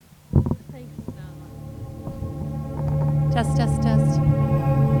Test, test, test.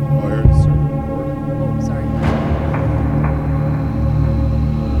 Oh, I already started recording. Oh, sorry.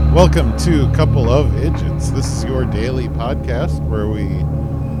 Welcome to Couple of Idiots. This is your daily podcast where we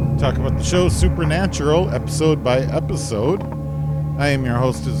talk about the show Supernatural episode by episode. I am your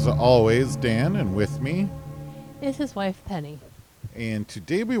host as always, Dan, and with me. It's his wife, Penny. And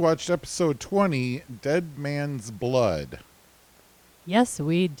today we watched episode 20, Dead Man's Blood. Yes,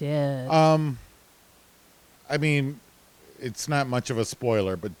 we did. I mean, it's not much of a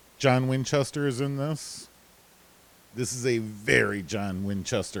spoiler, but John Winchester is in this. This is a very John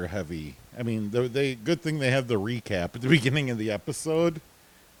Winchester heavy. I mean, they good thing they have the recap at the beginning of the episode,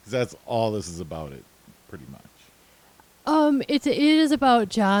 because that's all this is about it, pretty much. It is about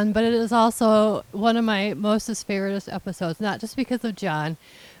John, but it is also one of my most favorite episodes, not just because of John,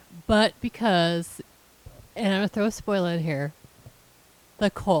 but because, and I'm going to throw a spoiler in here,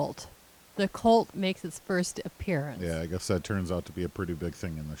 the cult. The cult makes its first appearance. Yeah, I guess that turns out to be a pretty big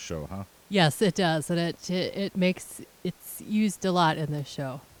thing in the show, huh? Yes, it does, and it's used a lot in this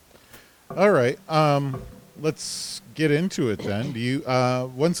show. All right, let's get into it then. Do you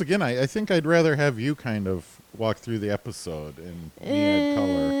once again? I think I'd rather have you kind of walk through the episode and me add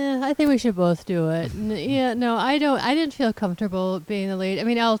color. I think we should both do it. Yeah, no, I don't. I didn't feel comfortable being the lead. I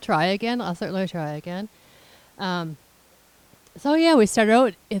mean, I'll try again. I'll certainly try again. So yeah, we start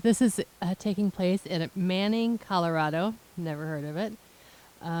out. This is taking place in Manning, Colorado. Never heard of it.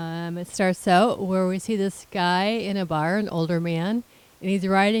 It starts out where we see this guy in a bar, an older man, and he's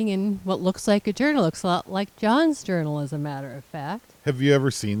writing in what looks like a journal. Looks a lot like John's journal, as a matter of fact. Have you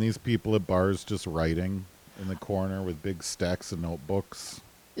ever seen these people at bars just writing in the corner with big stacks of notebooks?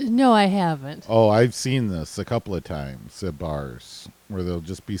 No, I haven't. Oh, I've seen this a couple of times at bars where there'll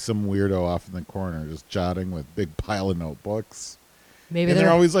just be some weirdo off in the corner just jotting with big pile of notebooks. Maybe And they're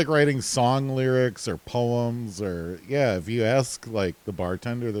always like writing song lyrics or poems or, yeah, if you ask like the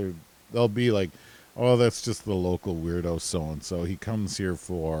bartender, they'll be like, oh, that's just the local weirdo so-and-so. He comes here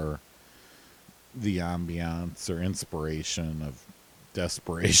for the ambiance or inspiration of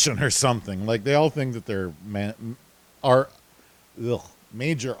desperation or something. Like they all think that they're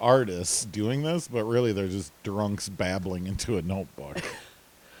major artists doing this, but really they're just drunks babbling into a notebook.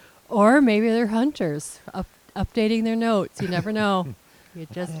 Or maybe they're hunters updating their notes. You never know. You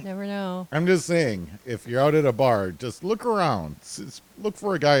just never know. I'm just saying, if you're out at a bar, just look around. Look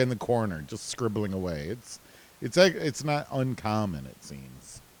for a guy in the corner just scribbling away. It's not uncommon, it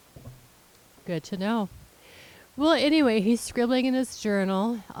seems. Good to know. Well, anyway, he's scribbling in his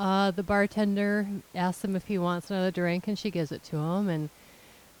journal. The bartender asks him if he wants another drink, and she gives it to him. And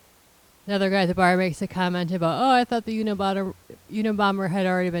another guy at the bar makes a comment about, oh, I thought the Unabomber had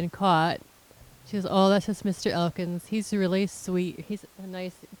already been caught. She goes, oh, that's just Mr. Elkins. He's really sweet. He's a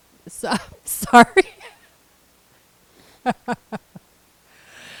nice... sorry.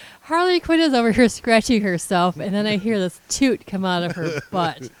 Harley Quinn is over here scratching herself, and then I hear this toot come out of her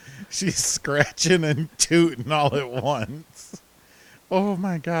butt. She's scratching and tooting all at once. Oh,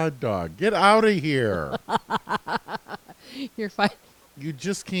 my God, dog. Get out of here. You're fine. You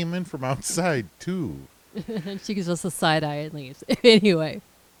just came in from outside, too. And she gives us a side eye and leaves. Anyway.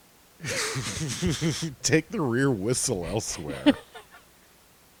 Take the rear whistle elsewhere.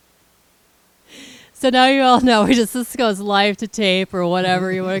 So now you all know this goes live to tape or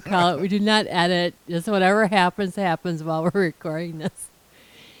whatever you want to call it. We do not edit. Just whatever happens while we're recording this.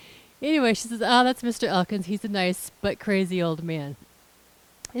 Anyway, she says, oh, that's Mr. Elkins. He's a nice but crazy old man.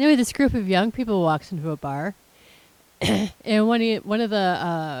 Anyway, this group of young people walks into a bar. And one of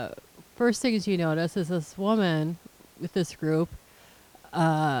the first things you notice is this woman with this group.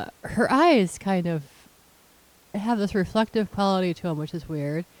 Her eyes kind of have this reflective quality to them, which is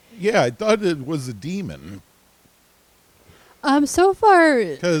weird. Yeah, I thought it was a demon. So far...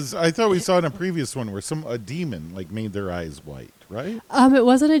 Because I thought we saw in a previous one where a demon like made their eyes white, right? It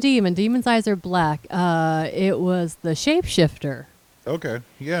wasn't a demon. Demon's eyes are black. It was the shapeshifter. Okay,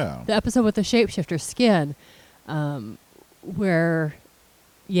 yeah. The episode with the shapeshifter skin, where,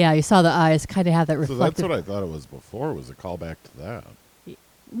 yeah, you saw the eyes kind of have that reflective... So that's what I thought it was before, was a callback to that.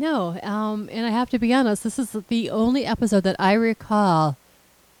 No, and I have to be honest, this is the only episode that I recall...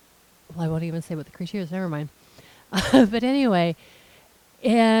 Well, I won't even say what the creature is, never mind. But anyway,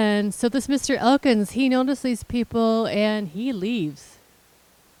 and so this Mr. Elkins, he noticed these people and he leaves.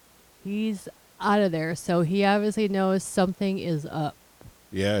 He's out of there, so he obviously knows something is up.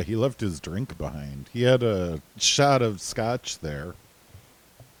 Yeah, he left his drink behind. He had a shot of scotch there.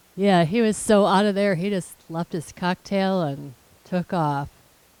 Yeah, he was so out of there, he just left his cocktail and took off.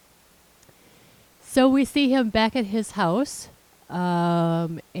 So we see him back at his house,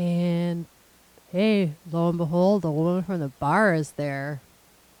 and Hey, lo and behold, the woman from the bar is there.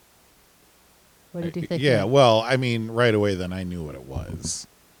 What did you think? Yeah, well, I mean, right away then I knew what it was.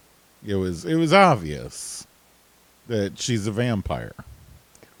 It was obvious that she's a vampire.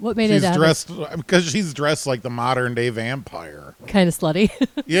 What made She's it dressed because she's dressed like the modern day vampire. kind of slutty?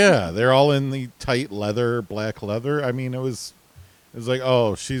 Yeah, they're all in the tight leather, black leather. I mean, it was like,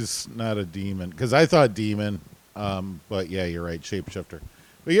 oh, she's not a demon because I thought demon, but yeah, you're right, shapeshifter.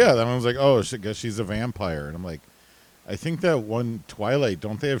 But yeah, then I was like, oh, I guess she's a vampire, and I'm like, I think that one Twilight,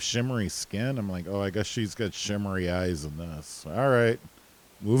 don't they have shimmery skin? I'm like, oh, I guess she's got shimmery eyes in this. All right,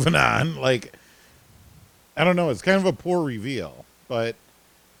 moving on. Like, I don't know, it's kind of a poor reveal, but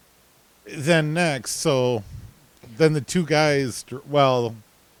then next, so then the two guys, well,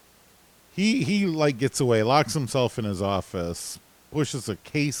 he like gets away, locks himself in his office, pushes a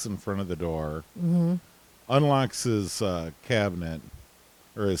case in front of the door, Mm-hmm. unlocks his cabinet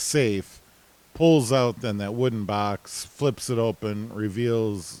or his safe, pulls out then that wooden box, flips it open,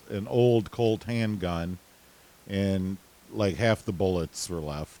 reveals an old Colt handgun, and like half the bullets were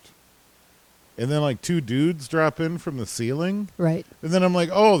left. And then like two dudes drop in from the ceiling. Right. And then I'm like,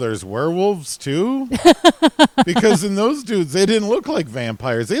 oh, there's werewolves too? Because in those dudes, they didn't look like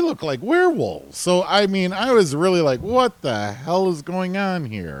vampires. They look like werewolves. So, I mean, I was really like, what the hell is going on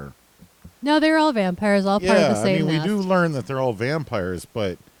here? No, they're all vampires, all part of the same we nest. do learn that they're all vampires,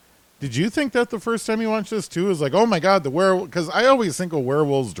 but did you think that the first time you watched this too? Is like, oh my God, the werewolf. Because I always think of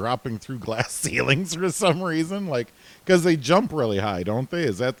werewolves dropping through glass ceilings for some reason. Like, because they jump really high, don't they?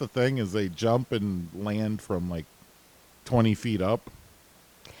 Is that the thing? Is they jump and land from like 20 feet up?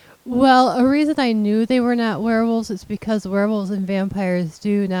 Well, a reason I knew they were not werewolves is because werewolves and vampires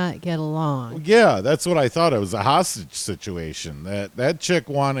do not get along. Yeah, that's what I thought. It was a hostage situation. That chick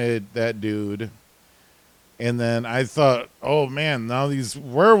wanted that dude, and then I thought, oh man, now these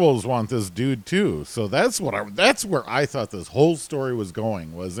werewolves want this dude too. So that's where I thought this whole story was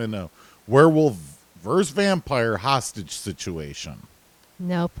going, was in a werewolf versus vampire hostage situation.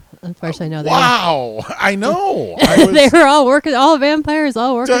 Nope. Unfortunately, no. Wow, I know. They were all working, all vampires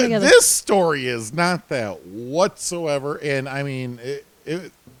all working together. This story is not that whatsoever, and I mean,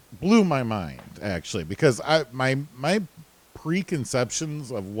 it blew my mind actually, because my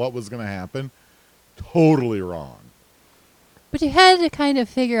preconceptions of what was going to happen totally wrong. But you had to kind of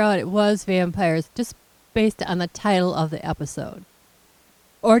figure out it was vampires just based on the title of the episode.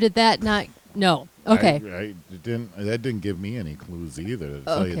 Or did that not? No. Okay. That didn't give me any clues either, to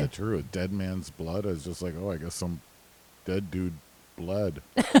tell you Okay. the truth. Dead man's blood. I was just like, oh, I guess some dead dude blood.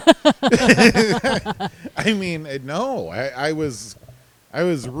 I mean, no, I was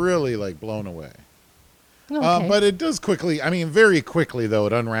really like blown away. Okay. But it does quickly. I mean, very quickly though,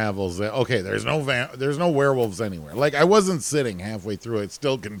 it unravels that okay, there's no werewolves anywhere. Like I wasn't sitting halfway through it,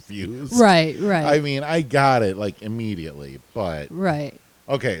 still confused. Right. I mean, I got it like immediately, but Right.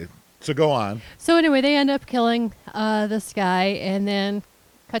 okay. So go on. So anyway, they end up killing this guy, and then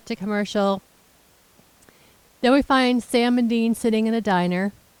cut to commercial. Then we find Sam and Dean sitting in a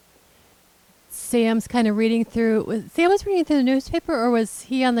diner. Sam's kind of reading through. Sam was reading through the newspaper, or was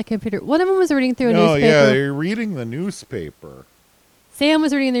he on the computer? One of them was reading through a Oh newspaper. yeah, they're reading the newspaper. Sam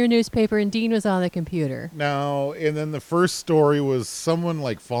was reading their newspaper, and Dean was on the computer. Now, and then the first story was someone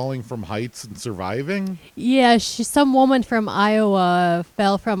like falling from heights and surviving. Yeah, some woman from Iowa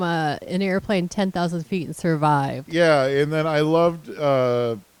fell from an airplane 10,000 feet and survived. Yeah, and then I loved.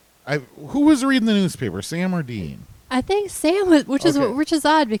 Who was reading the newspaper, Sam or Dean? I think Sam was, which Okay. is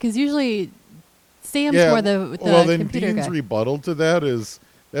odd because usually Sam's more the well, then computer Dean's guy. rebuttal to that is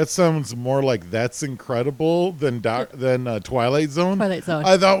that sounds more like That's Incredible than Twilight Zone. Twilight Zone.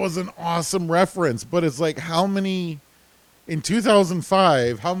 I thought was an awesome reference, but it's like how many in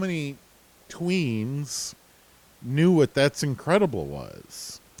 2005? How many tweens knew what That's Incredible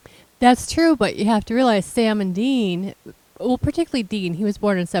was? That's true, but you have to realize Sam and Dean, well, particularly Dean, he was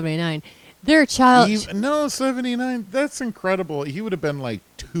born in 79. Their child. 79. That's Incredible. He would have been like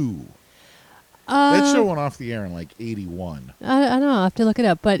 2. That show went off the air in like 81. I don't know. I have to look it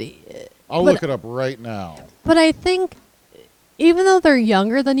up, but I'll but- look it up right now. But I think, even though they're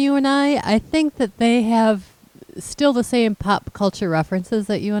younger than you and I think that they have still the same pop culture references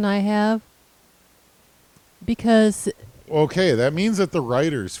that you and I have. Because, Okay, that means that the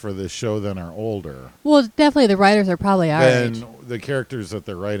writers for this show then are older well, definitely the writers are probably our age. than the characters that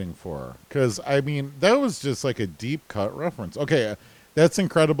they're writing for. Because, I mean, that was just like a deep cut reference. Okay, That's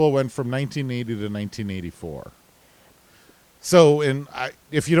Incredible went from 1980 to 1984. So,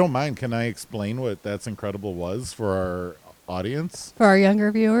 if you don't mind, can I explain what That's Incredible was for our audience? For our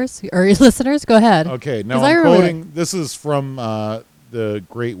younger viewers or your listeners, go ahead. Okay, now 'Cause I I'm remember quoting. This is from the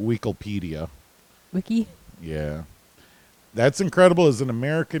great Wikipedia. wiki. Yeah. That's Incredible is an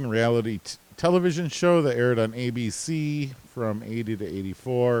American reality television show that aired on ABC from 80 to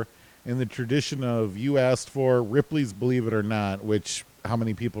 84 in the tradition of You Asked For, Ripley's Believe It or Not, which, how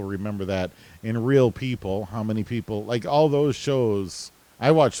many people remember that? In Real People, how many people, like all those shows, I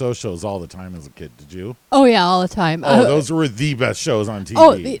watched those shows all the time as a kid. Did you? Oh yeah, all the time. Oh, those were the best shows on TV.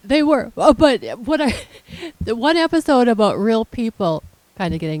 Oh, they were. Oh, but the one episode about real people,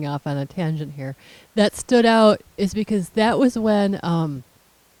 kind of getting off on a tangent here, that stood out is because that was when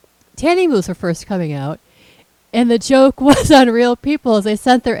tanning booths were first coming out, and the joke was on Real People as they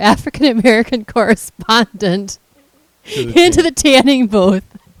sent their African American correspondent into the tanning booth.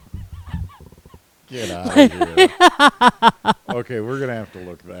 Get out of here. Okay, we're going to have to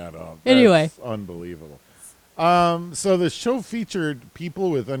look that up. Anyway. That's unbelievable. So the show featured people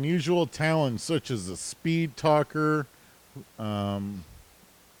with unusual talents, such as a speed talker, I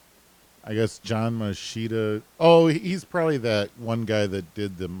guess John Machida. Oh, he's probably that one guy that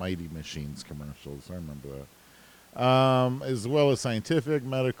did the Mighty Machines commercials. I remember that. As well as scientific,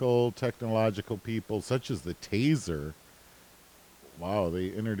 medical, technological people, such as the taser. Wow, they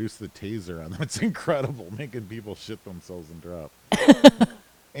introduced the taser on. That's incredible, making people shit themselves and drop.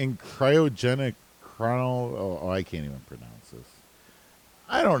 And cryogenic chrono. Oh, I can't even pronounce this.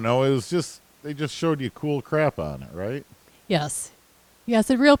 I don't know. It was just, they just showed you cool crap on it, right? Yes.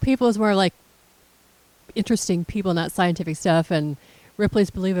 Yes, and Real People is more like interesting people, not scientific stuff. And Ripley's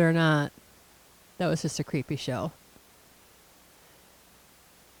Believe It or Not, that was just a creepy show.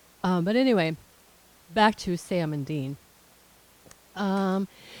 But anyway, back to Sam and Dean.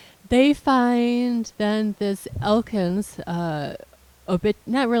 They find then this Elkins, not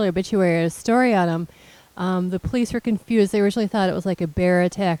really obituary, a story on him. The police were confused. They originally thought it was like a bear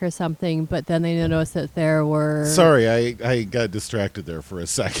attack or something, but then they noticed that there were... Sorry, I got distracted there for a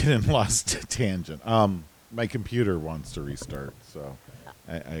second and lost a tangent. My computer wants to restart, so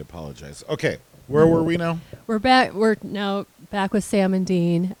I apologize. Okay, where were we now? We're now back with Sam and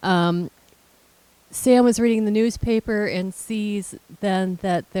Dean. Sam was reading the newspaper and sees then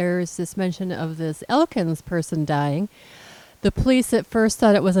that there's this mention of this Elkins person dying. The police at first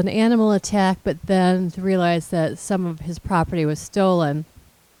thought it was an animal attack, but then realized that some of his property was stolen.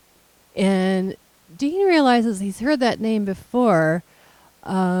 And Dean realizes he's heard that name before,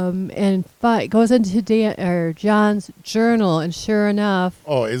 and goes into John's journal, and sure enough...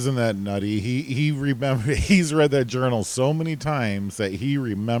 Oh, isn't that nutty? He's read that journal so many times that he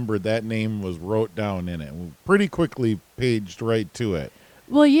remembered that name was wrote down in it. Pretty quickly paged right to it.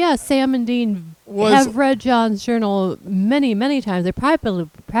 Well, yeah, Sam and Dean have read John's journal many, many times. They probably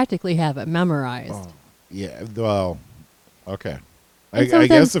practically have it memorized. Oh, yeah, well, okay. And I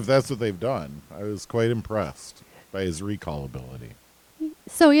guess if that's what they've done, I was quite impressed by his recall ability.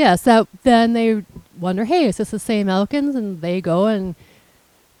 So, yes, then they wonder, hey, is this the same Elkins? And they go and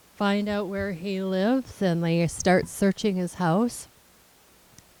find out where he lives, and they start searching his house.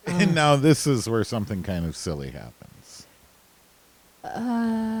 And now this is where something kind of silly happens.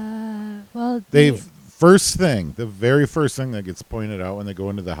 Well, the very first thing that gets pointed out when they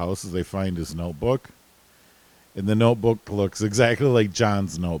go into the house is they find his notebook. And the notebook looks exactly like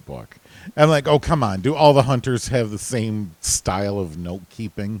John's notebook. I'm like, oh, come on. Do all the hunters have the same style of note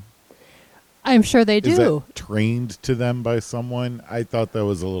keeping? I'm sure they do. Is that trained to them by someone? I thought that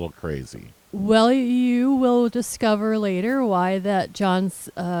was a little crazy. Well, you will discover later why that John's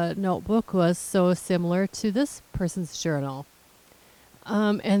notebook was so similar to this person's journal.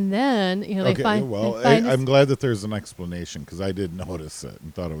 And then, they find... Well, I'm glad that there's an explanation, because I did notice it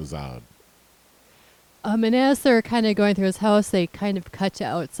and thought it was odd. And as they're kind of going through his house, they kind of cut to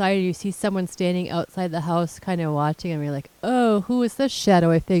outside. You see someone standing outside the house kind of watching, and you're like, oh, who is this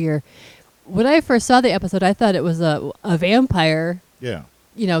shadowy figure? When I first saw the episode, I thought it was a vampire. Yeah.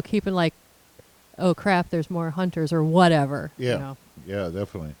 Keeping like, oh, crap, there's more hunters or whatever. Yeah. Yeah,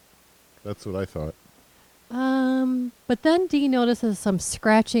 definitely. That's what I thought. But then Dean notices some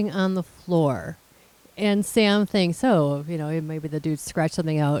scratching on the floor. And Sam thinks, maybe the dude scratched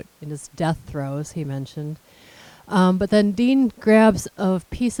something out in his death throes, he mentioned. But then Dean grabs a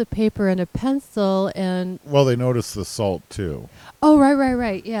piece of paper and a pencil and... Well, they notice the salt, too. Oh,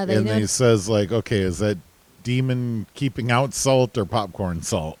 right. Yeah. He says, like, okay, is that demon keeping out salt or popcorn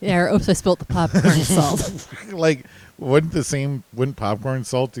salt? Yeah, or, oops, I spilt the popcorn salt. Like, wouldn't popcorn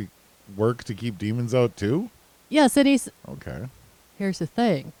salt work to keep demons out, too? Yes, and he's... Okay. Here's the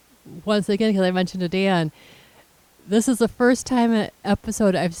thing. Once again, because I mentioned to Dan, this is the first time an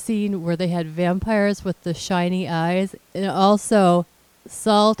episode I've seen where they had vampires with the shiny eyes. And also,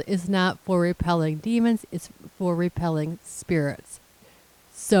 salt is not for repelling demons, it's for repelling spirits.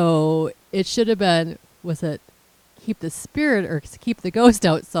 So It should have been, was it keep the spirit or keep the ghost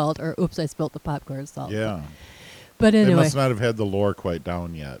out salt, or oops, I spilled the popcorn salt. Yeah. But They anyway. must not have had the lore quite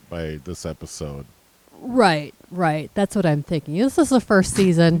down yet by this episode. Right. That's what I'm thinking. This is the first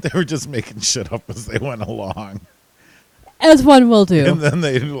season, They were just making shit up as they went along. as one will do. And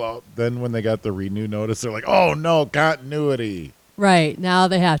then when they got the renew notice, they're like, "Oh no, continuity." Right. Now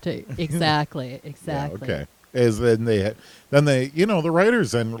they have to. Exactly. Yeah, okay. As then they the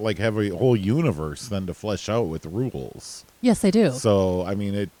writers then like have a whole universe then to flesh out with rules. Yes, they do. So I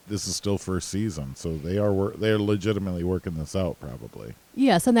mean, this is still first season, so they're legitimately working this out probably.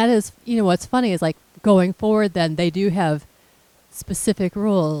 Yes, and that is, what's funny is like going forward, then they do have specific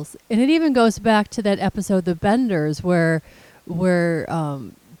rules, and it even goes back to that episode, The Benders, where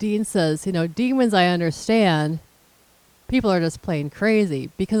Dean says, demons, I understand, people are just plain crazy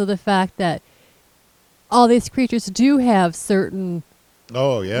because of the fact that all these creatures do have certain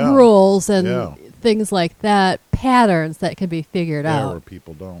Oh yeah, rules and Yeah. things like that, patterns that can be figured yeah, out. where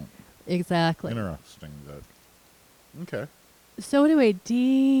people don't. Exactly. Interesting. Okay. So anyway,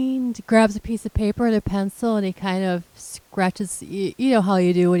 Dean grabs a piece of paper and a pencil, and he kind of scratches. You know how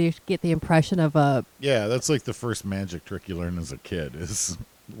you do when you get the impression of a. Yeah, that's like the first magic trick you learn as a kid is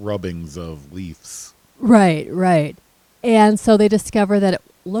rubbings of leaves. Right. And so they discover that it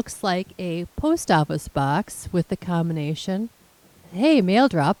looks like a post office box with the combination. Hey, mail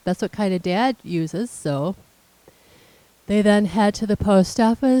drop. That's what kind of Dad uses. So they then head to the post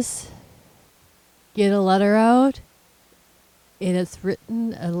office, get a letter out, and it's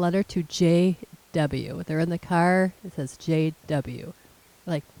written a letter to J.W. They're in the car. It says J.W.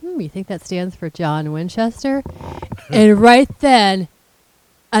 Like, you think that stands for John Winchester? And right then,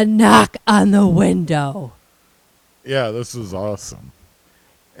 a knock on the window. Yeah, this is awesome.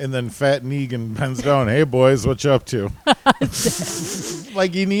 And then Fat Negan bends down. Hey, boys, what you up to?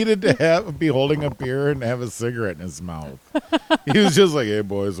 Like he needed to be holding a beer and have a cigarette in his mouth. He was just like, hey,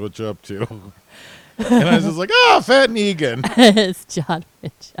 boys, what you up to? And I was just like, oh, Fat Negan. It's John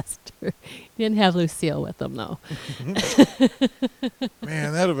Winchester. He didn't have Lucille with him, though.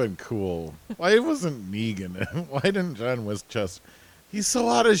 Man, that'd have been cool. Why wasn't Negan? Why didn't John Winchester? He's so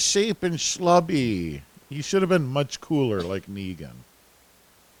out of shape and schlubby. He should have been much cooler like Negan.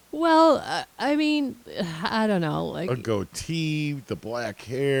 Well, I mean, I don't know. Like, A goatee, the black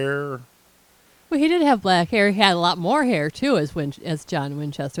hair. well, he did have black hair. He had a lot more hair too, as John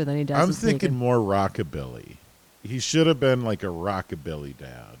Winchester than he does. I'm as thinking Negan. more rockabilly. He should have been like a rockabilly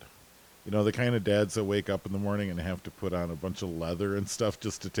dad. You know, the kind of dads that wake up in the morning and have to put on a bunch of leather and stuff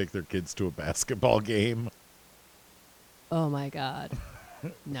just to take their kids to a basketball game. Oh my God,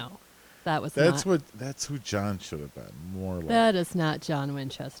 no, that was That's not. that's who John should have been. More like That is not John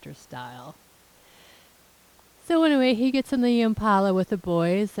Winchester style. So anyway, he gets in the Impala with the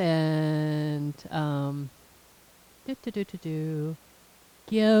boys and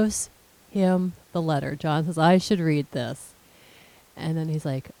gives him the letter. John says, I should read this. And then he's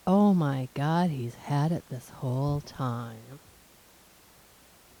like, oh my God, he's had it this whole time.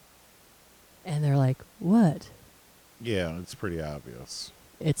 And they're like, what? Yeah, it's pretty obvious.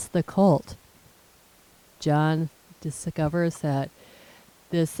 It's the cult. John discovers that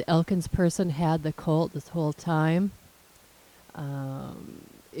this Elkins person had the cult this whole time.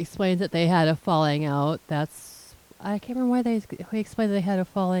 Explains that they had a falling out. I can't remember why he explained that they had a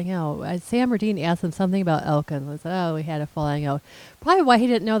falling out. Sam or Dean asked him something about Elkins. I said, oh, we had a falling out. Probably why he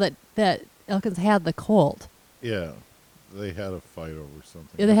didn't know that Elkins had the cult. Yeah, they had a fight over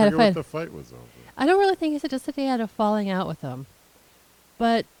something. Yeah, they I had a forget fight. what the fight was over. I don't really think he said, just that they had a falling out with him.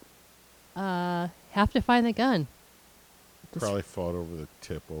 But have to find the gun. Just- Probably fought over the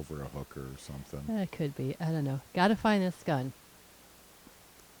tip over a hooker or something. It could be. I don't know. Got to find this gun.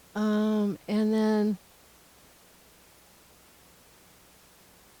 And then.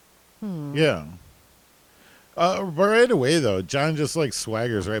 Yeah. But right away, though, John just like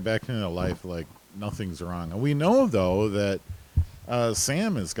swaggers right back into life like nothing's wrong. And we know, though, that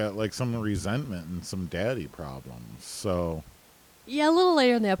Sam has got like some resentment and some daddy problems. So, Yeah, a little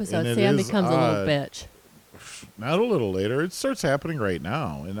later in the episode, And it Sam is becomes a little odd. bitch. not a little later, it starts happening right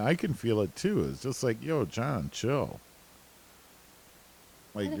now. And I can feel it too. It's just like, yo, John, chill.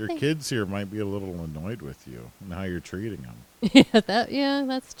 Like, I your think- kids here might be a little annoyed with you and how you're treating them. Yeah,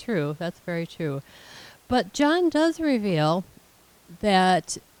 that's true. That's very true. But John does reveal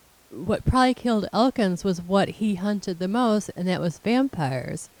that what probably killed Elkins was what he hunted the most, and that was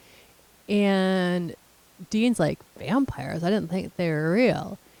vampires. And Dean's like, vampires? I didn't think they were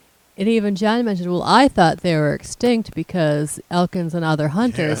real. And even John mentioned, well, I thought they were extinct because Elkins and other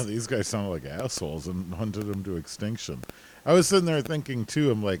hunters. Yeah, these guys sound like assholes and hunted them to extinction. I was sitting there thinking, too,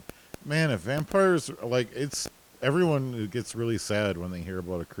 I'm like, Man, if vampires like it's everyone gets really sad when they hear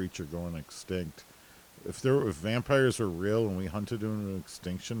about a creature going extinct. If vampires were real and we hunted them to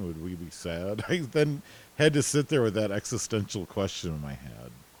extinction, would we be sad? I then had to sit there with that existential question in my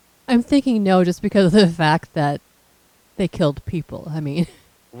head. I'm thinking no, just because of the fact that they killed people. I mean,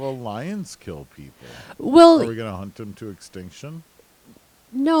 Well, lions kill people. well, Are we gonna hunt them to extinction?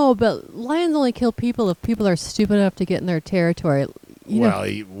 no, but lions only kill people if people are stupid enough to get in their territory. You know,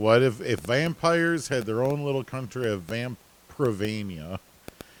 What if vampires had their own little country of Vamprovania,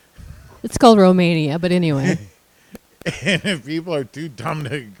 it's called Romania, but anyway. and if people are too dumb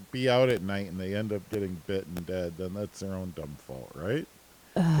to be out at night and they end up getting bit and dead, then that's their own dumb fault, right?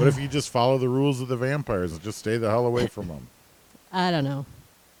 What if you just follow the rules of the vampires and just stay the hell away from them? I don't know.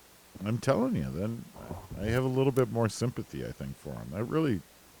 I'm telling you, then I have a little bit more sympathy, I think, for them.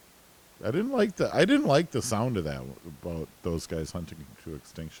 I didn't like the sound of that about those guys hunting to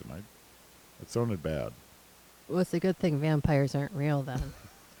extinction. It sounded bad. Well, it's a good thing vampires aren't real then.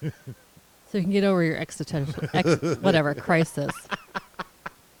 So you can get over your existential, whatever, crisis.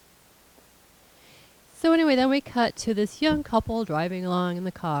 So anyway, then we cut to this young couple driving along in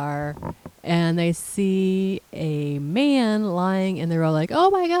the car, and they see a man lying in the road like,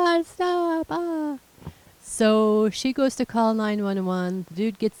 oh my God, stop, ah. So she goes to call 911. The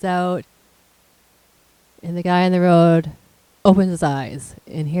dude gets out, and the guy on the road opens his eyes.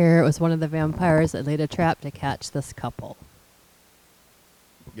 And here it was one of the vampires that laid a trap to catch this couple.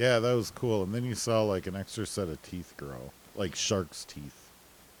 Yeah, that was cool. And then you saw like an extra set of teeth grow, like shark's teeth.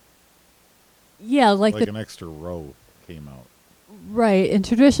 Yeah, like An extra row came out. right. In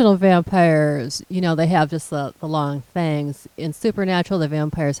traditional vampires, you know, they have just the long fangs. In Supernatural, the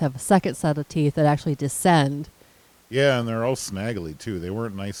vampires have a second set of teeth that actually descend. Yeah, and they're all snaggly too. They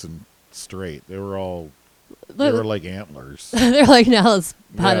weren't nice and straight. They were like antlers. They're like Nala's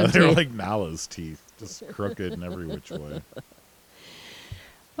Yeah, bottom they were teeth. like Nala's teeth, just crooked in every which way.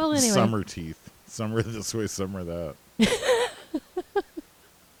 Well, anyway. Summer teeth. Some are this way, some are that.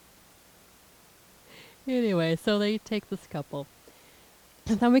 Anyway, so they take this couple.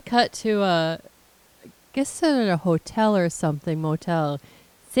 And then we cut to I guess at a hotel or something, motel.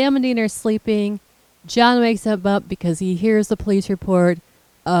 Sam and Dean are sleeping. John wakes up because he hears the police report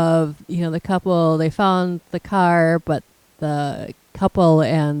of, you know, the couple. They found the car, but the couple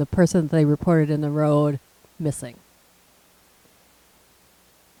and the person that they reported in the road missing.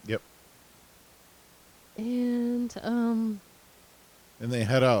 Yep. And And they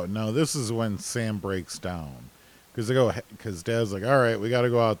head out. Now this is when Sam breaks down, because Dad's like, "All right, we got to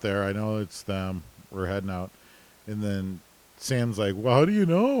go out there. I know it's them. We're heading out." And then Sam's like, "Well, how do you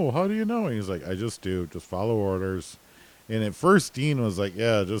know? How do you know?" And he's like, "I just do. Just follow orders." And at first, Dean was like,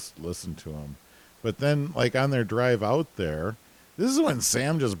 "Yeah, just listen to him." But then, like on their drive out there, this is when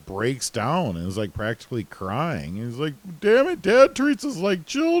Sam just breaks down and is like practically crying. He's like, "Damn it, Dad treats us like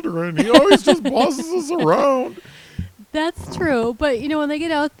children. He always just bosses us around." that's true. But, you know, when they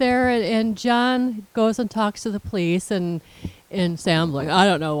get out there and John goes and talks to the police and Sam's like, I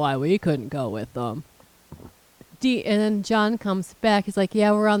don't know why we couldn't go with them. And then John comes back. He's like,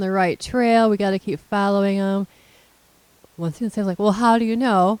 yeah, we're on the right trail. We got to keep following them. Once again, Sam's like, well, how do you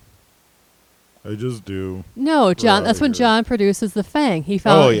know? I just do. No, John. We're That's outta when here. John produces the fang. He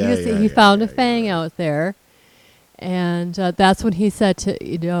found. Oh, yeah, he yeah, found yeah, a fang you're right. out there, and that's when he said to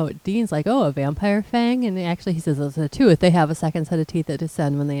Dean's like, oh, a vampire fang, and actually he says it's a tooth. They have a second set of teeth that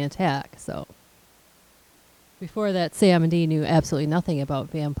descend when they attack. So before that, Sam and Dean knew absolutely nothing about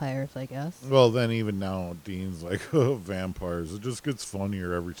vampires, I guess. Well, then even now, Dean's like, "Oh, vampires." It just gets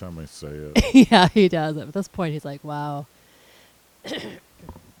funnier every time I say it. Yeah, he does. At this point, he's like, wow.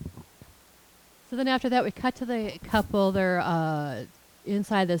 So then after that, we cut to the couple. They're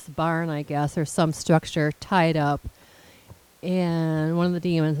inside this barn, I guess, or some structure tied up. And one of the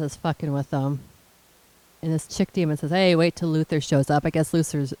demons is fucking with them. And this chick demon says, hey, wait till Luther shows up. I guess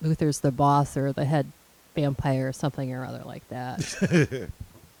Luther's the boss or the head vampire or something or other like that.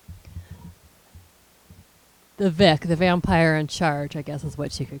 The Vic, the vampire in charge, I guess is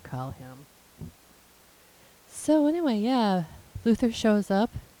what you could call him. So anyway, yeah, Luther shows up.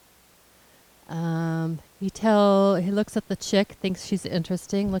 He looks at the chick, thinks she's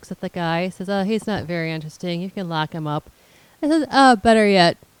interesting, looks at the guy, says, oh, he's not very interesting. You can lock him up. I says, oh, better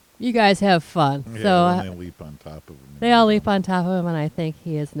yet, you guys have fun. Yeah, So then they leap on top of him. they all leap on top of him, and I think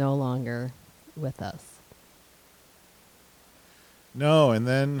he is no longer with us. No, and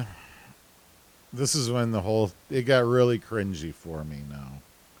then this is when it got really cringy for me now.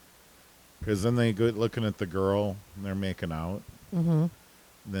 Because then they go looking at the girl, and they're making out. Mm-hmm.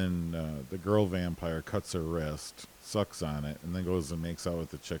 Then the girl vampire cuts her wrist, sucks on it, and then goes and makes out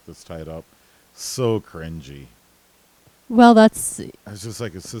with the chick that's tied up. So cringy. Well, that's I was just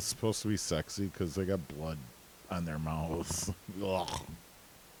like, is this supposed to be sexy? Because they got blood on their mouths. Ugh.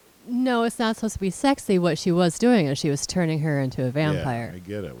 no, it's not supposed to be sexy. What she was doing is she was turning her into a Yeah, vampire. I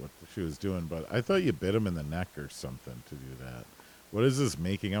get it, what she was doing, but I thought you bit him in the neck or something to do that. What is this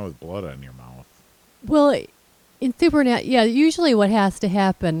making out with blood on your mouth? Well, in Supernatural, yeah, usually what has to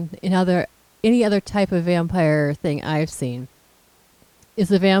happen in any other type of vampire thing I've seen is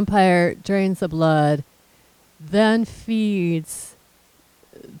the vampire drains the blood, then feeds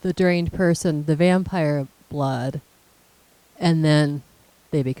the drained person the vampire blood, and then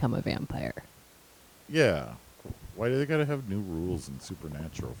they become a vampire. Yeah. Why do they gotta have new rules in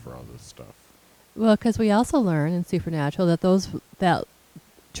Supernatural for all this stuff? Well, because we also learn in Supernatural that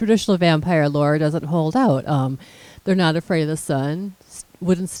traditional vampire lore doesn't hold out. They're not afraid of the sun.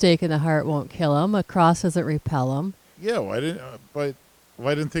 Wooden stake in the heart won't kill them. A cross doesn't repel them. Yeah, why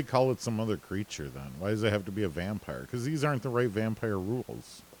didn't they call it some other creature then? Why does it have to be a vampire? Because these aren't the right vampire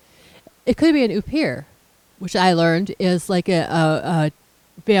rules. It could be an Upir, which I learned is like a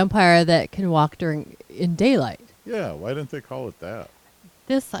vampire that can walk in daylight. Yeah, why didn't they call it that?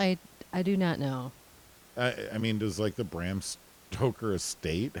 This I do not know. I mean, does like the Bram Stoker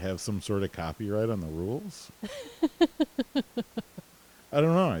estate have some sort of copyright on the rules? I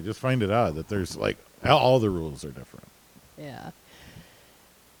don't know. I just find it odd that there's like all the rules are different. Yeah.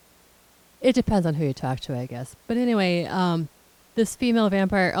 It depends on who you talk to, I guess. But anyway, this female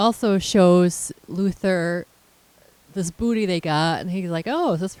vampire also shows Luther this booty they got, and he's like,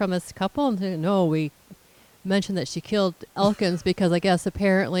 "Oh, is this from this couple?" And they, no, we mentioned that she killed Elkins because I guess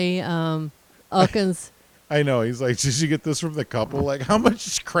apparently Elkins. I know. He's like, did you get this from the couple? Like, how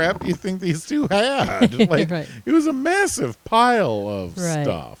much crap do you think these two had? Like, Right. it was a massive pile of Right,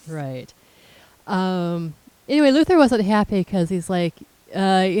 stuff. right. Anyway, Luther wasn't happy because he's like,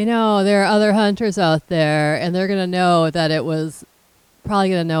 there are other hunters out there, and they're gonna know that it was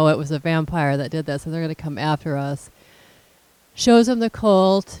a vampire that did this, and they're gonna come after us. Shows him the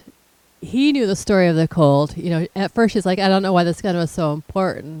Colt. He knew the story of the Colt. You know, at first he's like, I don't know why this gun was so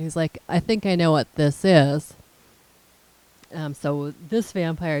important. He's like, I think I know what this is. So this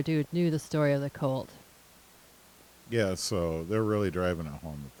vampire dude knew the story of the Colt. Yeah, so they're really driving it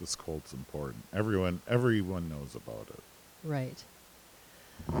home that this Colt's important. Everyone knows about it. Right.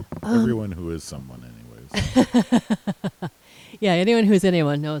 Everyone who is someone, anyways. Yeah, anyone who's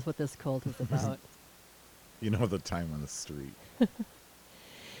anyone knows what this Colt is about. You know the time on the street.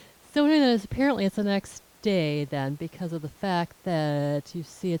 So anyways, apparently it's the next day then because of the fact that you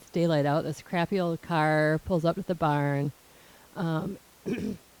see it's daylight out. This crappy old car pulls up to the barn. And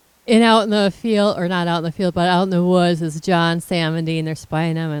out in the field, or not out in the field, but out in the woods is John, Sam, and Dean. They're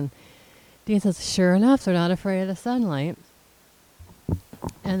spying him. And Dean says, sure enough, they're not afraid of the sunlight.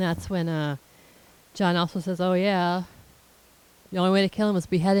 And that's when John also says, oh, yeah, the only way to kill him is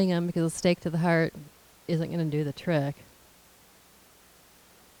beheading him because a stake to the heart isn't going to do the trick.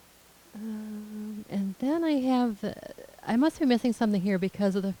 And then I must be missing something here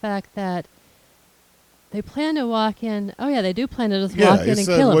because of the fact that they plan to walk in. Oh, yeah, they do plan to just walk in and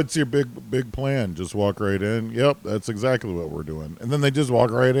said, kill him. what's your big plan? Just walk right in? Yep, that's exactly what we're doing. And then they just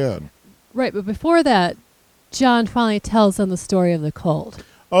walk right in. Right, but before that, John finally tells them the story of the Colt.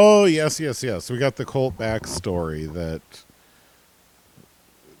 Oh, yes. We got the Colt backstory that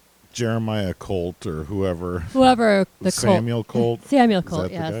Jeremiah Colt or whoever the Samuel Colt. Samuel Is Colt,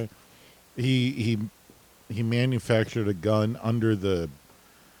 that yes. the guy? He manufactured a gun under the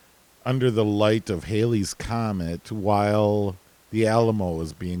light of Halley's Comet while the Alamo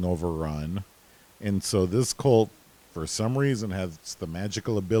was being overrun. And so this Colt, for some reason, has the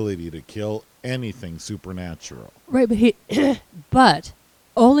magical ability to kill anything supernatural. Right, but but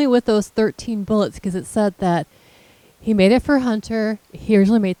only with those 13 bullets because it said that he made it for Hunter. He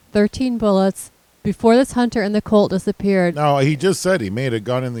originally made 13 bullets. Before this Hunter and the Colt disappeared. No, he just said he made a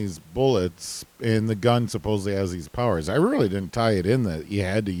gun in these bullets, and the gun supposedly has these powers. I really didn't tie it in that you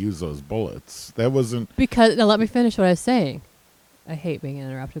had to use those bullets. That wasn't... Because, now let me finish what I was saying. I hate being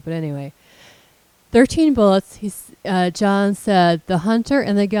interrupted, but anyway. 13 bullets. John said the Hunter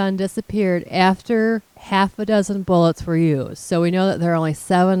and the gun disappeared after half a dozen bullets were used. So we know that there are only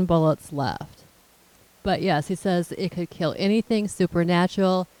 7 bullets left. But yes, he says it could kill anything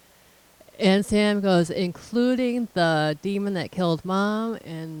supernatural. And Sam goes, including the demon that killed Mom.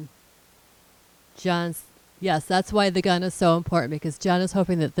 And John's, yes, that's why the gun is so important, because John is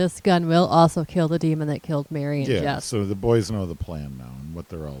hoping that this gun will also kill the demon that killed Mary and Yeah, Jess. so the boys know the plan now and what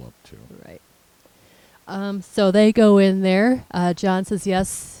they're all up to. Right. So they go in there. John says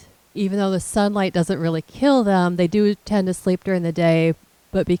yes, even though the sunlight doesn't really kill them, they do tend to sleep during the day,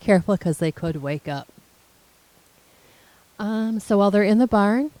 but be careful because they could wake up. So while they're in the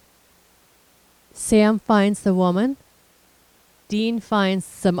barn, Sam finds the woman. Dean finds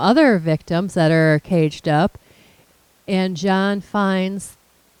some other victims that are caged up. And John finds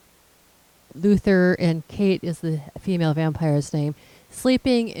Luther, and Kate is the female vampire's name,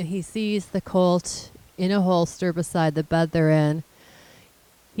 sleeping, and he sees the Colt in a holster beside the bed they're in.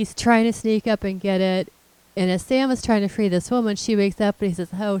 He's trying to sneak up and get it. And as Sam is trying to free this woman, she wakes up and he says,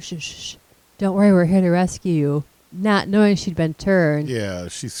 "Oh, shh, don't worry, we're here to rescue you." Not knowing she'd been turned. Yeah,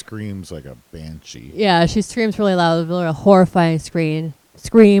 she screams like a banshee. Yeah, she screams really loud, a horrifying scream.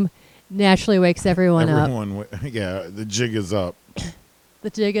 Naturally wakes everyone up. Yeah, the jig is up. The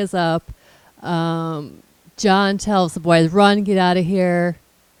jig is up. John tells the boys, "Run, get out of here."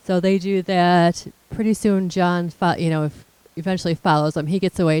 So they do that. Pretty soon, John, eventually follows them. He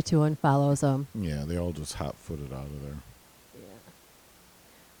gets away too and follows them. Yeah, they all just hot-footed out of there.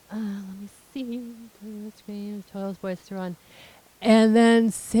 Yeah. Let me see. Screams, tells boys to run. And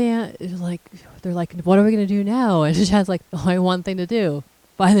then Sam is like, they're like, "What are we going to do now?" And John's like, "Only one thing to do.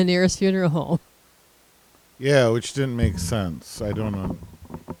 Find the nearest funeral home." Yeah, which didn't make sense. I don't know.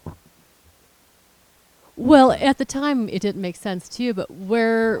 Well, at the time, it didn't make sense to you, but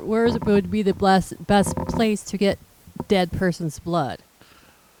where would be the best place to get dead person's blood?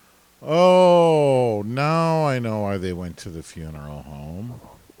 Oh, now I know why they went to the funeral home.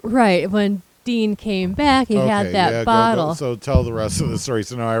 Right. When Dean came back, he had that bottle. Go. So tell the rest of the story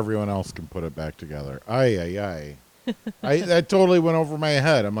so now everyone else can put it back together. Aye. That totally went over my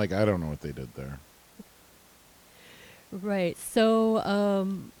head. I'm like, I don't know what they did there. Right.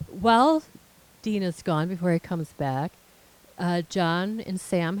 So while Dean is gone before he comes back, John and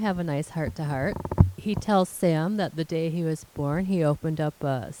Sam have a nice heart-to-heart. He tells Sam that the day he was born, he opened up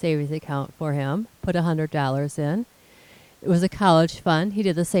a savings account for him, put $100 in. It was a college fund. He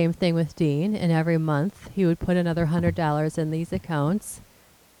did the same thing with Dean, and every month he would put another $100 in these accounts,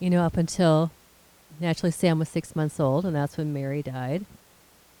 up until naturally Sam was 6 months old, and that's when Mary died.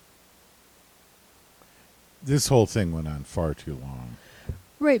 This whole thing went on far too long.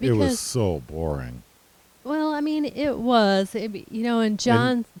 Right, because it was so boring. Well, I mean, it was, and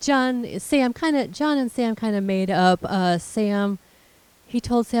John and Sam kind of made up. Sam, he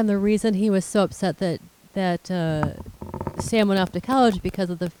told Sam the reason he was so upset that Sam went off to college because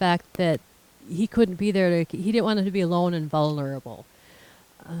of the fact that he couldn't be there he didn't want him to be alone and vulnerable.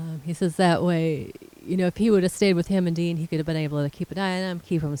 He says that way, if he would have stayed with him and Dean, he could have been able to keep an eye on him,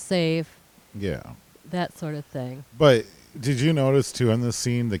 keep him safe. Yeah. That sort of thing. But did you notice, too, in the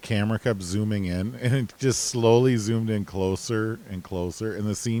scene, the camera kept zooming in, and it just slowly zoomed in closer and closer, and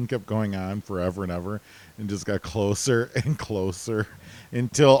the scene kept going on forever and ever, and just got closer and closer,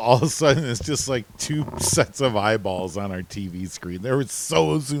 until all of a sudden it's just like two sets of eyeballs on our TV screen. They were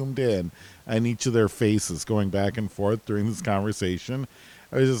so zoomed in on each of their faces going back and forth during this conversation.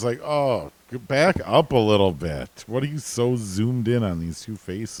 I was just like, oh, back up a little bit. What are you so zoomed in on these two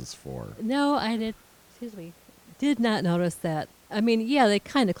faces for? No, did not notice that. I mean, yeah, they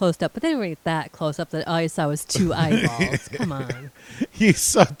kind of closed up, but they weren't that close up that all you saw was two eyeballs. Come on. You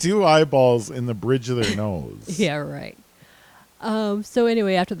saw two eyeballs in the bridge of their nose. Yeah, right. So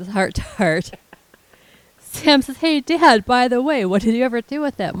anyway, after the heart-to-heart, Sam says, "Hey, Dad, by the way, what did you ever do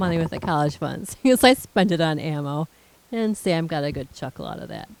with that money with the college funds?" He goes, "I spent it on ammo." And Sam got a good chuckle out of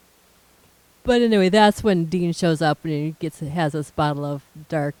that. But anyway, that's when Dean shows up and he has this bottle of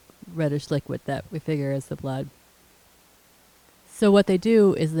dark reddish liquid that we figure is the blood. So what they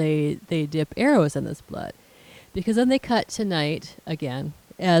do is they dip arrows in this blood. Because then they cut to night again.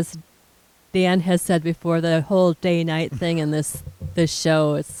 As Dan has said before, the whole day-night thing in this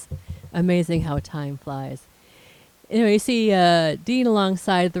show, it's amazing how time flies. Anyway, you see Dean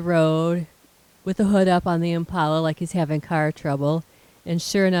alongside the road with the hood up on the Impala like he's having car trouble. And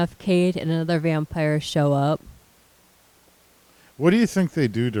sure enough, Kate and another vampire show up. What do you think they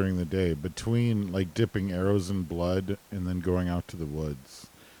do during the day between like dipping arrows in blood and then going out to the woods?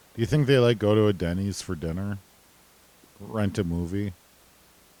 Do you think they like go to a Denny's for dinner? Rent a movie?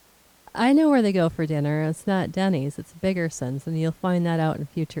 I know where they go for dinner. It's not Denny's. It's Biggerson's, and you'll find that out in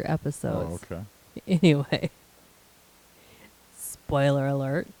future episodes. Oh, okay. Anyway. Spoiler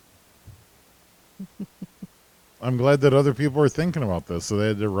alert. I'm glad that other people are thinking about this, so they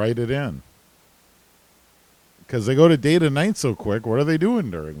had to write it in. Because they go to day to night so quick, what are they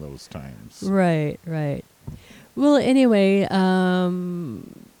doing during those times? Right. Well, anyway,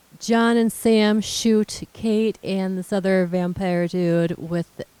 John and Sam shoot Kate and this other vampire dude with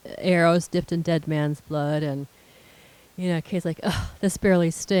arrows dipped in dead man's blood, and Kate's like, "Ugh, this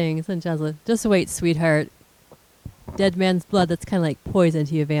barely stings," and John's like, "Just wait, sweetheart. Dead man's blood, that's kind of like poison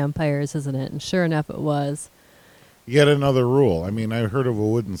to you vampires, isn't it?" And sure enough, it was. Yet another rule. I mean, I heard of a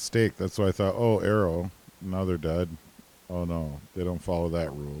wooden stake. That's why I thought, oh, arrow. Now they're dead. Oh, no. They don't follow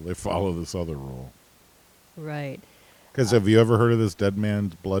that rule. They follow this other rule. Right. Because have you ever heard of this dead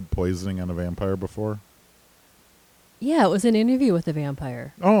man's blood poisoning on a vampire before? Yeah, it was an interview with a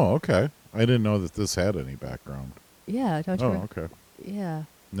vampire. Oh, okay. I didn't know that this had any background. Yeah, don't you? Oh, okay. Yeah.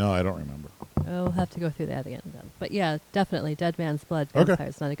 No, I don't remember. We'll have to go through that again then. But yeah, definitely, dead man's blood Okay.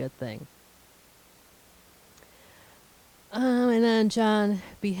 vampires, not a good thing. And then John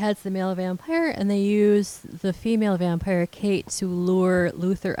beheads the male vampire, and they use the female vampire, Kate, to lure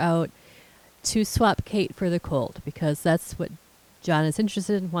Luther out to swap Kate for the colt, because that's what John is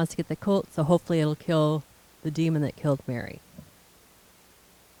interested in, wants to get the colt, so hopefully it'll kill the demon that killed Mary.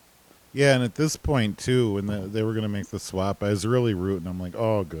 Yeah, and at this point, too, when they were going to make the swap, I was really rooting. I'm like,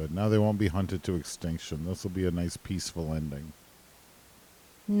 oh, good. Now they won't be hunted to extinction. This will be a nice, peaceful ending.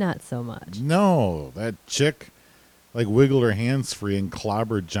 Not so much. No, that chick, like, wiggled her hands free and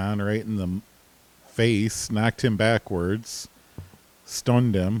clobbered John right in the face, knocked him backwards,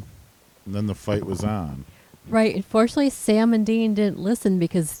 stunned him, and then the fight was on. Right. Unfortunately, Sam and Dean didn't listen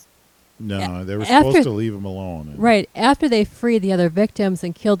because... No, they were after- supposed to leave him alone. And- Right. After they freed the other victims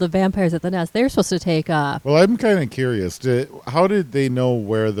and killed the vampires at the nest, they were supposed to take off. Well, I'm kind of curious. How did they know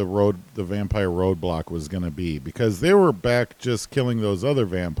where the vampire roadblock was going to be? Because they were back just killing those other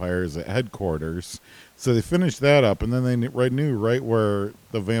vampires at headquarters. So they finished that up, and then they knew right where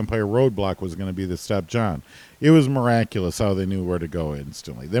the vampire roadblock was going to be to stop John. It was miraculous how they knew where to go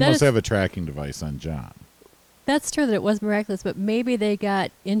instantly. They must have a tracking device on John. That's true that it was miraculous, but maybe they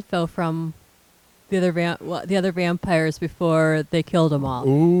got info from the other vampires before they killed them all.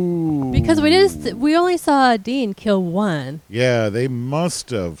 Ooh. Because we only saw Dean kill one. Yeah, they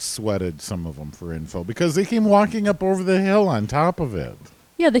must have sweated some of them for info because they came walking up over the hill on top of it.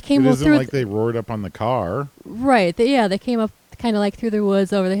 Yeah, they came It up isn't through. like they roared up on the car. Right. They came up kind of like through the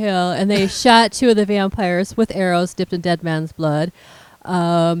woods over the hill, and they shot two of the vampires with arrows dipped in dead man's blood.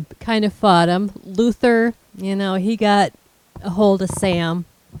 Kind of fought him. Luther, he got a hold of Sam.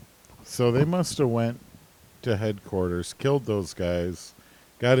 So they must have went to headquarters, killed those guys,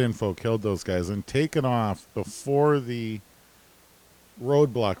 got info, killed those guys, and taken off before the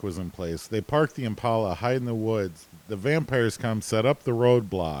roadblock was in place. They parked the Impala, hide in the woods. The vampires come, set up the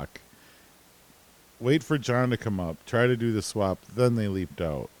roadblock, wait for John to come up, try to do the swap, then they leaped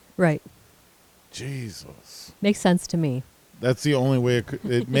out. Right. Jesus. Makes sense to me. That's the only way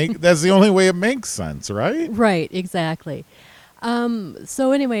that's the only way it makes sense, right? Right, exactly.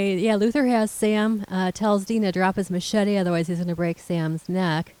 So anyway, yeah, Luther has Sam, tells Dean to drop his machete, otherwise he's going to break Sam's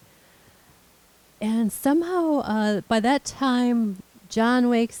neck. And somehow, by that time, John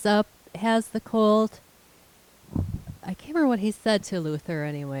wakes up, has the colt. I can't remember what he said to Luther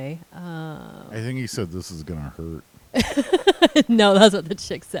anyway. I think he said this is going to hurt. No, that's what the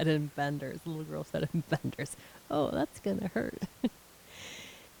chick said in Benders. The little girl said in Benders. Oh, that's going to hurt.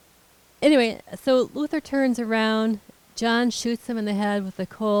 Anyway, so Luther turns around. John shoots him in the head with the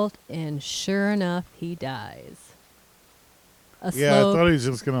colt, and sure enough, he dies. I thought he was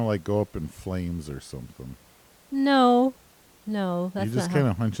just going to go up in flames or something. No, that's he just not kind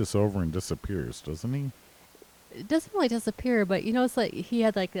how... of hunches over and disappears, doesn't he? It doesn't really disappear, but it's like he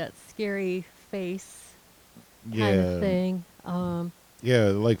had that scary face kind of thing.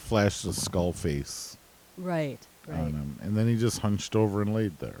 Yeah, flashed a skull face Right. on him. And then he just hunched over and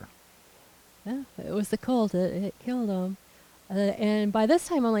laid there. Yeah, it was the colt. It killed him. And by this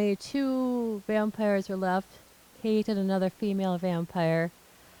time, only two vampires were left, Kate and another female vampire.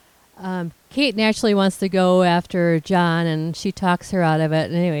 Kate naturally wants to go after John, and she talks her out of it.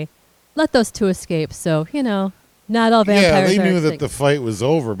 And anyway, let those two escape. So, not all vampires Yeah, they are knew that extinct. the fight was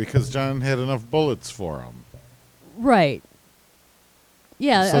over because John had enough bullets for him. Right.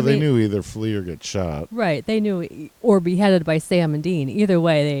 Yeah, So they knew either flee or get shot. Right, they knew, or beheaded by Sam and Dean. Either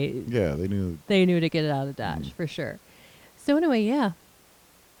way, Yeah, they knew. they knew to get it out of Dodge, for sure. So anyway, yeah.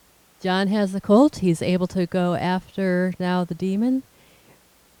 John has the colt. He's able to go after now the demon,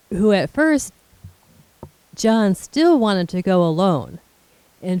 who at first, John still wanted to go alone.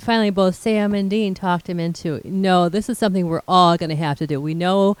 And finally, both Sam and Dean talked him into, no, this is something we're all going to have to do. We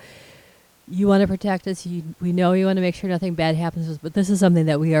know you want to protect us. We know you want to make sure nothing bad happens to us, but this is something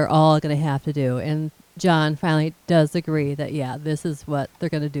that we are all going to have to do. And John finally does agree that, yeah, this is what they're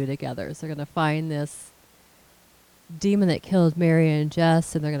going to do together. So they're going to find this demon that killed Mary and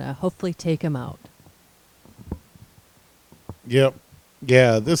Jess, and they're going to hopefully take him out. Yep.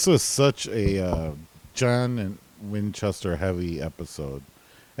 Yeah, this was such a John and Winchester heavy episode.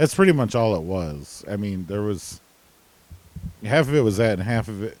 That's pretty much all it was. I mean, there was half of it was that, and half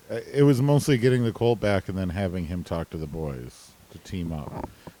of it was mostly getting the Colt back and then having him talk to the boys to team up.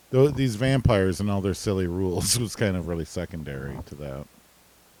 Though these vampires and all their silly rules was kind of really secondary to that.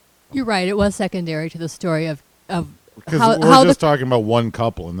 You're right. It was secondary to the story of Because how we're just the talking about one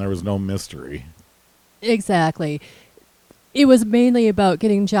couple, and there was no mystery. exactly. It was mainly about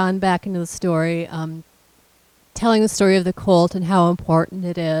getting John back into the story, telling the story of the Colt and how important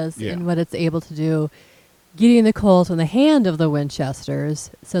it is Yeah. and what it's able to do, getting the Colt in the hand of the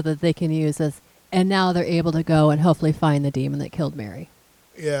Winchesters so that they can use this, and now they're able to go and hopefully find the demon that killed Mary.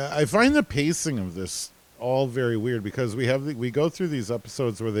 Yeah, I find the pacing of this all very weird because we go through these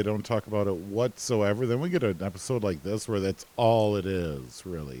episodes where they don't talk about it whatsoever. Then we get an episode like this where that's all it is,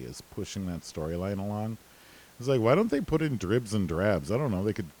 really, is pushing that storyline along. It's like, why don't they put in dribs and drabs? I don't know.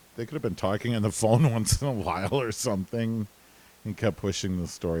 They could have been talking on the phone once in a while or something and kept pushing the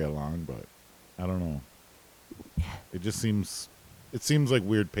story along, but I don't know. It seems like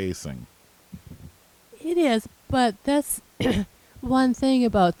weird pacing. It is, but that's one thing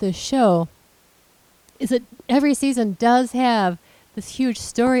about this show is that every season does have this huge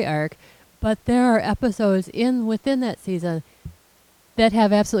story arc, but there are episodes within that season that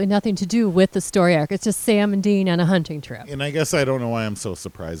have absolutely nothing to do with the story arc. It's just Sam and Dean on a hunting trip. And I guess I don't know why I'm so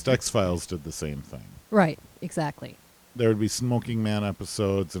surprised. X-Files did the same thing. Right, exactly. There would be Smoking Man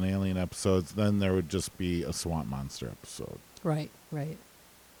episodes and Alien episodes. Then there would just be a Swamp Monster episode. Right.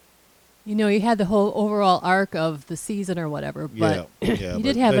 You know, you had the whole overall arc of the season or whatever, but Yeah. you but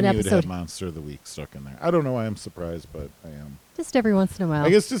did have then an you would episode have Monster of the Week stuck in there. I don't know why I'm surprised, but I am. just every once in a while.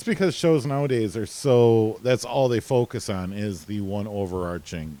 I guess just because shows nowadays are so, that's all they focus on is the one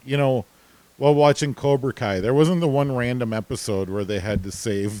overarching. You know, while watching Cobra Kai, there wasn't the one random episode where they had to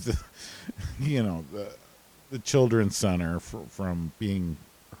save the, the children's center from being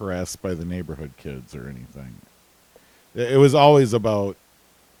harassed by the neighborhood kids or anything. It was always about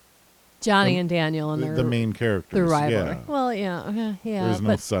Johnny and Daniel and the main characters. the rivalry. Yeah. Well, yeah. There's no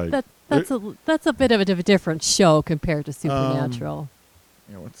but side. that's a bit of a different show compared to Supernatural.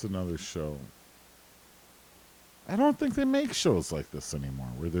 Yeah, what's another show? I don't think they make shows like this anymore,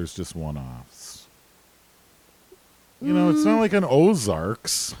 where there's just one-offs. You know, it's not like an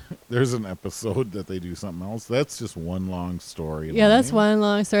Ozarks. There's an episode that they do something else. That's just one long story. Yeah, that's one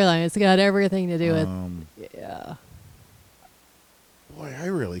long storyline. It's got everything to do with. Yeah. Boy, I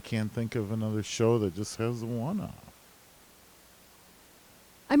really can't think of another show that just has a one-off.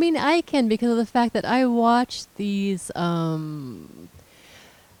 I mean, I can because of the fact that I watch these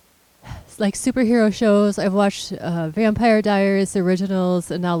like superhero shows. I've watched Vampire Diaries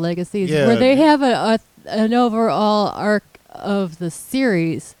originals and now Legacies, Yeah. where they have an overall arc of the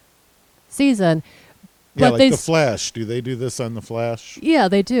season. Yeah, But like they The Flash. Do they do this on The Flash? yeah,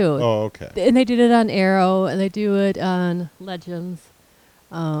 they do. Oh, okay. And they did it on Arrow, and they do it on Legends,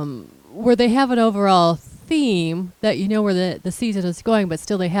 where they have an overall theme that you know where the season is going, but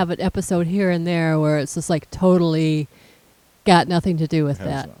still they have an episode here and there where it's just like totally got nothing to do with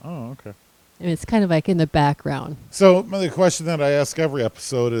that. Oh, okay. I mean, it's kind of like in the background. So the question that I ask every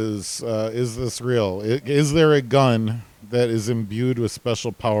episode is this real? Is there a gun that is imbued with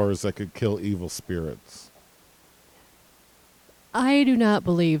special powers that could kill evil spirits? I do not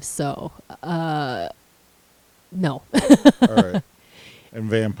believe so. No. All right. And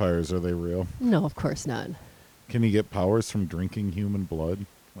vampires, are they real? No, of course not. Can you get powers from drinking human blood?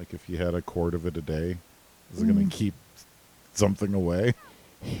 Like if you had a quart of it a day, is it going to keep something away?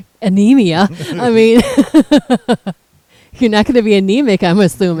 Anemia. I mean, you're not going to be anemic, I'm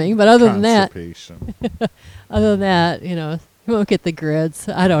assuming. But other than that, you know, you won't get the grids.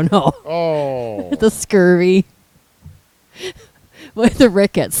 I don't know. Oh. The scurvy. With the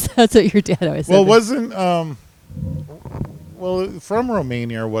rickets. That's what your dad always said. Well, wasn't from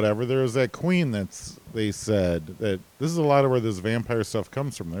Romania or whatever, there was that queen they said that this is a lot of where this vampire stuff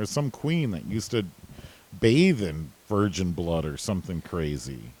comes from. There's some queen that used to bathe in virgin blood or something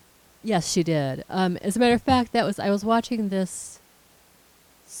crazy. Yes, she did. As a matter of fact, I was watching this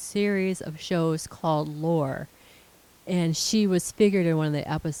series of shows called Lore, and she was figured in one of the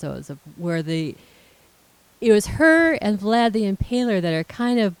episodes of where it was her and Vlad the Impaler that are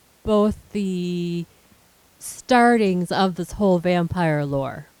kind of both the startings of this whole vampire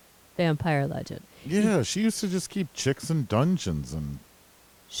lore, vampire legend. Yeah, she used to just keep chicks in dungeons and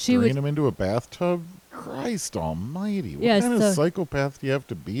She drain would, them into a bathtub. Christ almighty. What Yeah, kind of so- psychopath do you have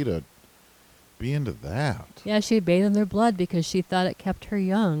to be into that? yeah, she bathed in their blood because she thought it kept her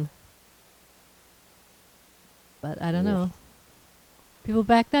young. But I don't know. People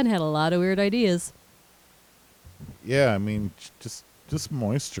back then had a lot of weird ideas. Yeah, I mean, just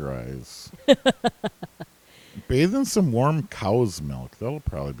moisturize. Bathe in some warm cow's milk. That'll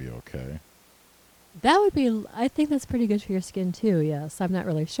probably be okay. That would be, I think that's pretty good for your skin too, yes. I'm not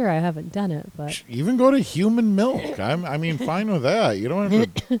really sure. I haven't done it, but. Even go to human milk. I mean, fine with that. You don't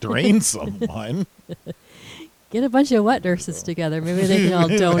have to drain someone. Get a bunch of wet nurses together. Maybe they can all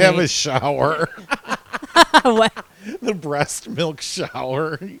donate. Have a shower. What? The breast milk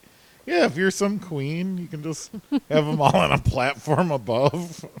shower. Yeah, if you're some queen, you can just have them all on a platform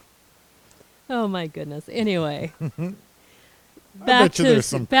above. Oh my goodness. Anyway. I Back bet you there's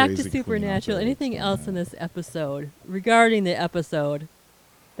some back to crazy queen out Supernatural. there Anything that's else doing in this episode regarding the episode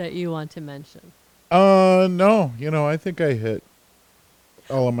that you want to mention? No. I think I hit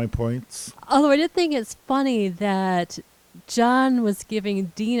all of my points. Although I did think it's funny that John was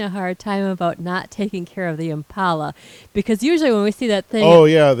giving Dean a hard time about not taking care of the Impala, because usually when we see that thing, Oh,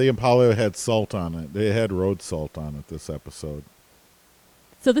 yeah, the Impala had salt on it. They had road salt on it this episode.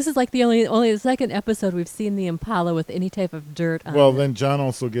 so this is like the only the second episode we've seen the Impala with any type of dirt on Well, it. then John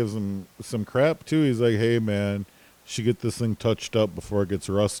also gives him some crap, too. He's like, hey, man, should get this thing touched up before it gets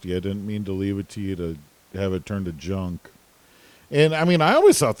rusty. I didn't mean to leave it to you to have it turn to junk. And, I mean, I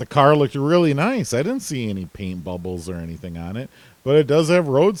always thought the car looked really nice. I didn't see any paint bubbles or anything on it. But it does have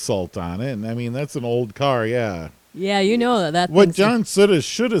road salt on it. And, I mean, that's an old car, yeah. Yeah, you know that. What thing's- John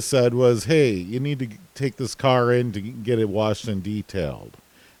should have said was, hey, you need to take this car in to get it washed and detailed.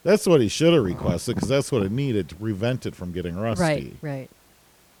 That's what he should have requested, because that's what it needed to prevent it from getting rusty. Right.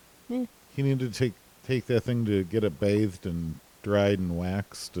 He needed to take that thing to get it bathed and dried and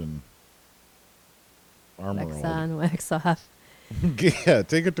waxed and armor Wax rolled. on, wax off. Yeah,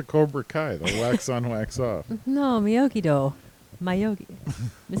 take it to Cobra Kai. They'll wax on, wax off. No, Miyagi-Do.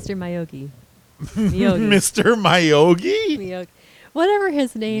 Mr. Miyogi. Miyogi. Mr. Miyogi? Miyagi. Whatever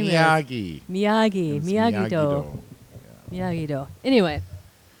his name Miyagi. is. Miyagi. It's Miyagi-Do. Miyagi-Do. Anyway,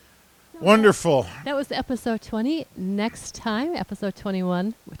 Wonderful. that was episode 20. Next time, episode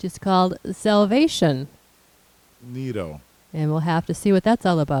 21, which is called Salvation. Neato. And we'll have to see what that's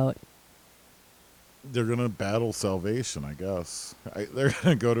all about. They're going to battle salvation, I guess. They're going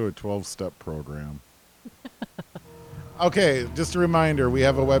to go to a 12-step program. Okay, just a reminder, we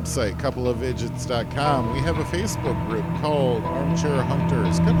have a website, coupleofidgets.com. We have a Facebook group called Armchair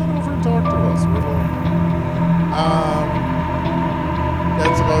Hunters. Come on over and talk to us. We're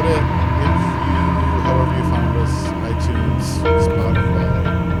that's about it. However you find us, iTunes,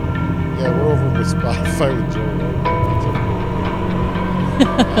 Spotify. Yeah, we're over with Spotify with Joe Rogan.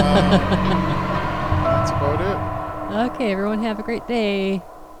 That's about it. Okay, everyone have a great day.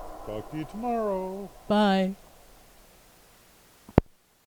 Talk to you tomorrow. Bye.